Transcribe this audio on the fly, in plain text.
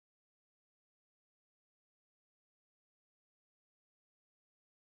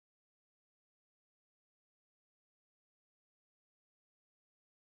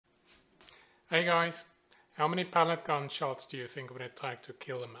Hey guys, how many pellet gun shots do you think would it take to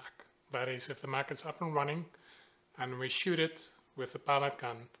kill a Mac? That is, if the Mac is up and running and we shoot it with a pellet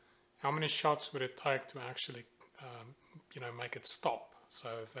gun, how many shots would it take to actually, make it stop so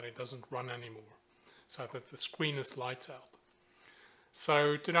that it doesn't run anymore, so that the screen is lights out?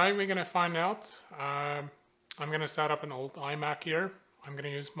 So today we're going to find out. I'm going to set up an old iMac here. I'm going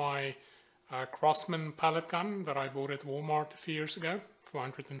to use my Crosman pellet gun that I bought at Walmart a few years ago for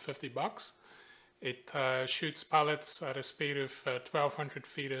 150 bucks. It shoots pellets at a speed of 1200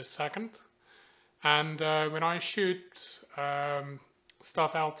 feet a second. And when I shoot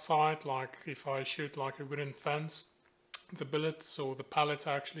stuff outside, like if I shoot like a wooden fence, the bullets or the pellets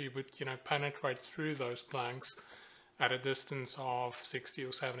actually would, penetrate through those planks at a distance of 60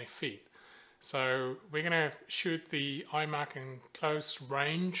 or 70 feet. So we're going to shoot the iMac in close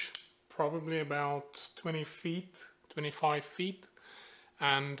range, probably about 20 feet, 25 feet.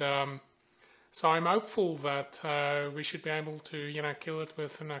 And so I'm hopeful that we should be able to, kill it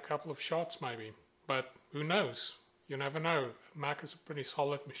within a couple of shots maybe. But who knows? You never know. Mac is a pretty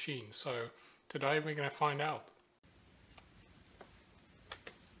solid machine. So today we're going to find out.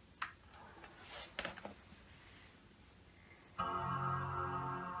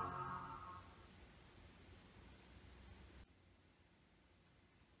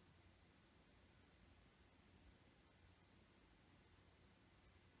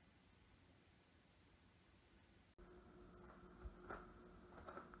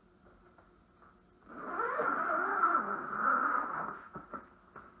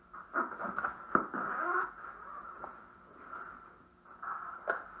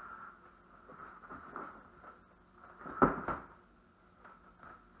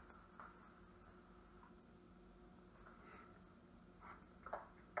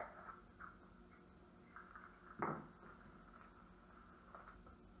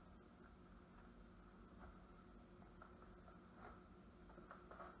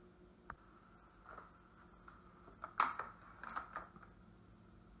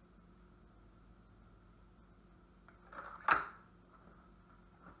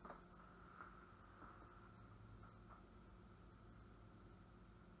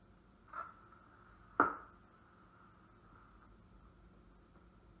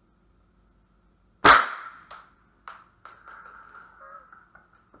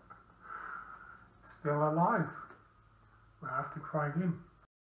 Still alive. We'll have to try again.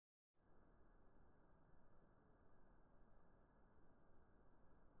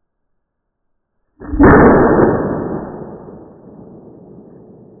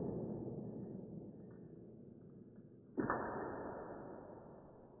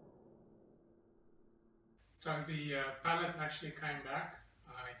 So the pellet actually came back.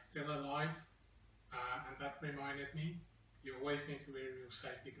 It's still alive, and that reminded me, you always need to wear your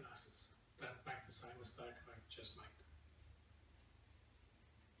safety glasses. Don't make the same mistake I've just made.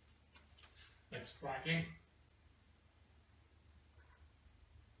 Let's try again.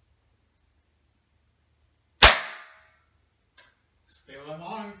 Still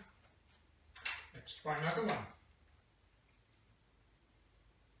alive. Let's try another one.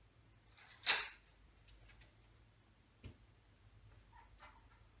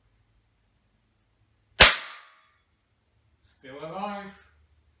 Still alive.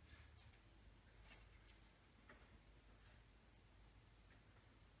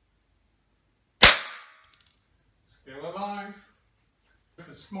 Still alive. With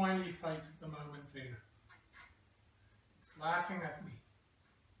a smiley face at the moment there. It's laughing at me.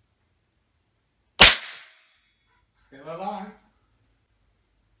 Still alive.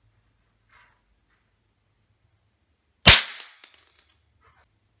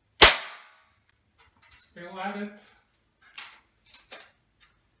 Still at it.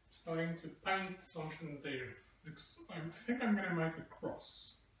 Starting to paint something there. I think I'm going to make a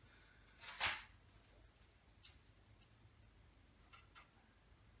cross.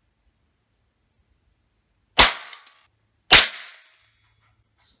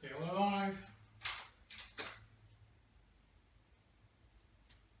 Still alive.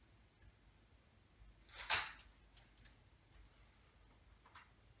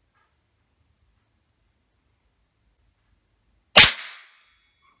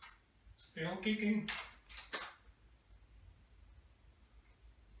 Still kicking.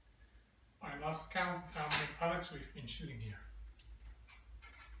 I lost count of how many pellets we've been shooting here.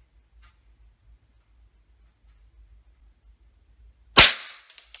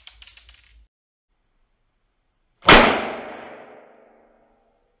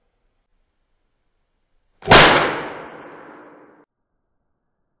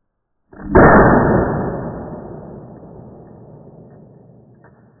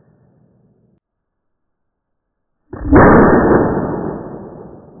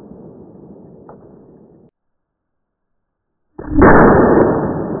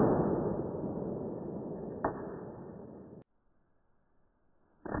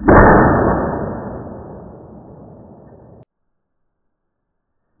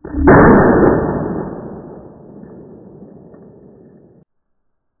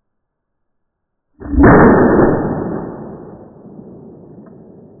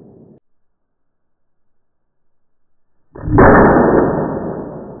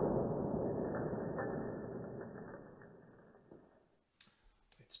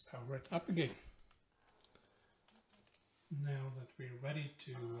 it up again. Now that we're ready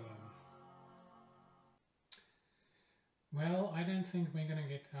to, well, I don't think we're gonna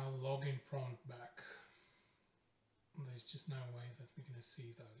get our login prompt back. There's just no way that we're gonna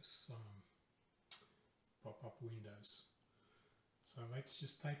see those pop-up windows. So let's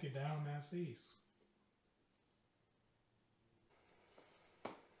just take it down as is.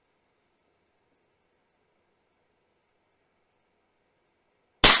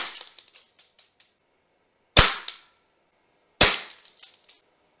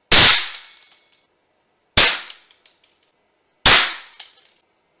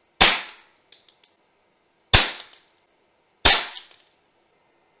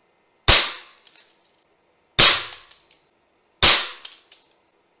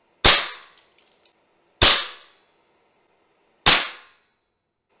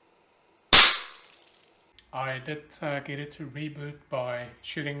 I did get it to reboot by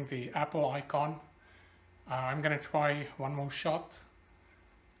shooting the Apple icon. I'm gonna try one more shot.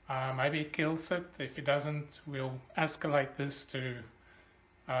 Maybe it kills it. If it doesn't, we'll escalate this to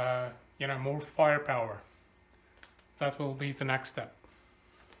you know, more firepower. That will be the next step.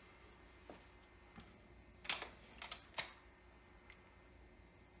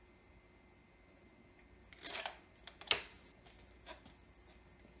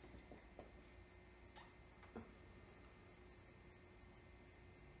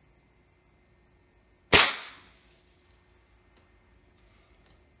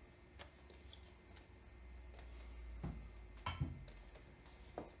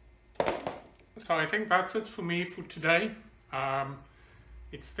 So I think that's it for me for today.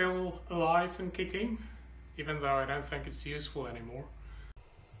 It's still alive and kicking, even though I don't think it's useful anymore.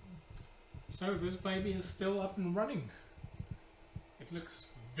 So this baby is still up and running. It looks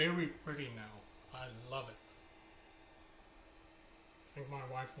very pretty now. I love it. I think my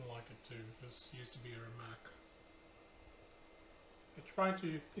wife will like it too. This used to be her Mac. I tried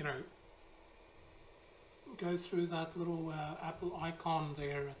to, you know, go through that little Apple icon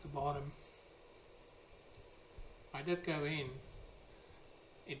there at the bottom. I did go in.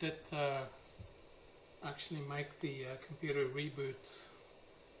 It did actually make the computer reboot,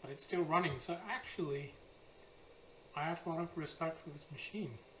 but it's still running. So actually, I have a lot of respect for this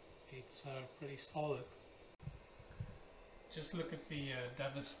machine. It's pretty solid. Just look at the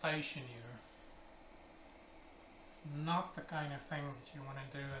devastation here. It's not the kind of thing that you want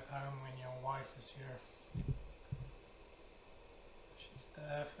to do at home when your wife is here. She's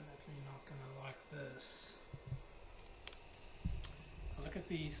definitely not going to like this. Look at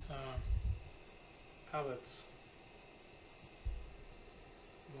these pellets.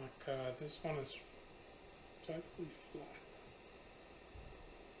 Like this one is totally flat.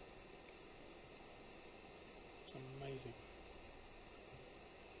 It's amazing.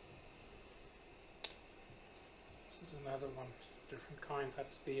 This is another one, different kind.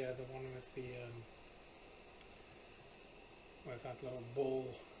 That's the one with the with that little ball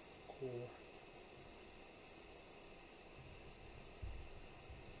core.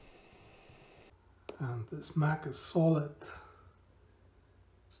 And this Mac is solid.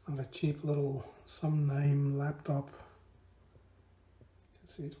 It's not a cheap little some name laptop. You can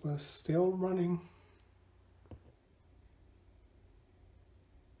see it was still running.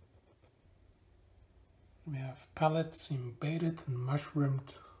 We have pellets embedded and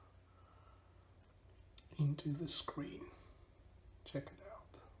mushroomed into the screen. Check it out.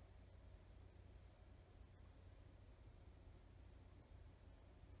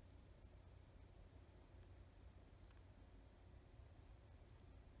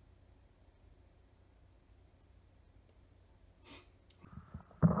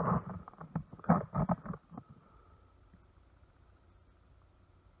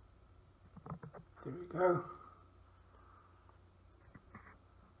 There we go.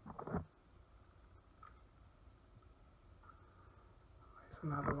 There's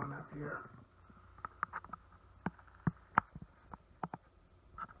another one up here.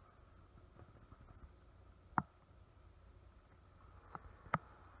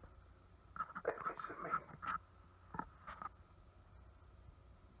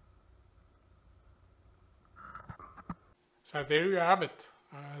 So there you have it.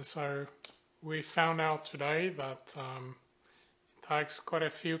 So we found out today that it takes quite a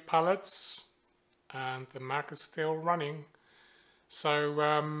few pellets and the Mac is still running. So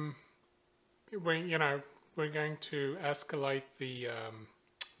we're going to escalate the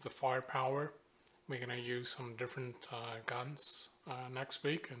firepower. We're going to use some different guns next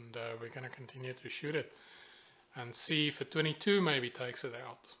week, and we're going to continue to shoot it and see if a 22 maybe takes it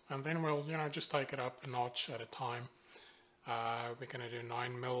out. And then we'll just take it up a notch at a time. We're going to do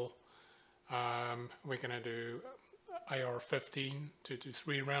 9mm We're going to do AR-15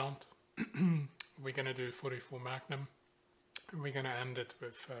 223 round. We're going to do 44 Magnum. We're going to end it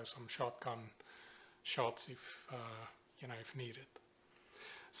with some shotgun shots if if needed.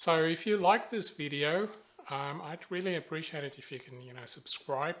 So if you like this video, I'd really appreciate it if you can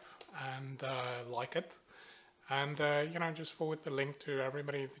subscribe and like it, and just forward the link to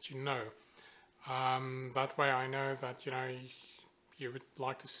everybody that you know. That way I know that you would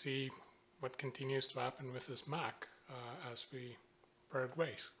like to see what continues to happen with this Mac as we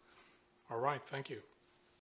progress. All right, thank you.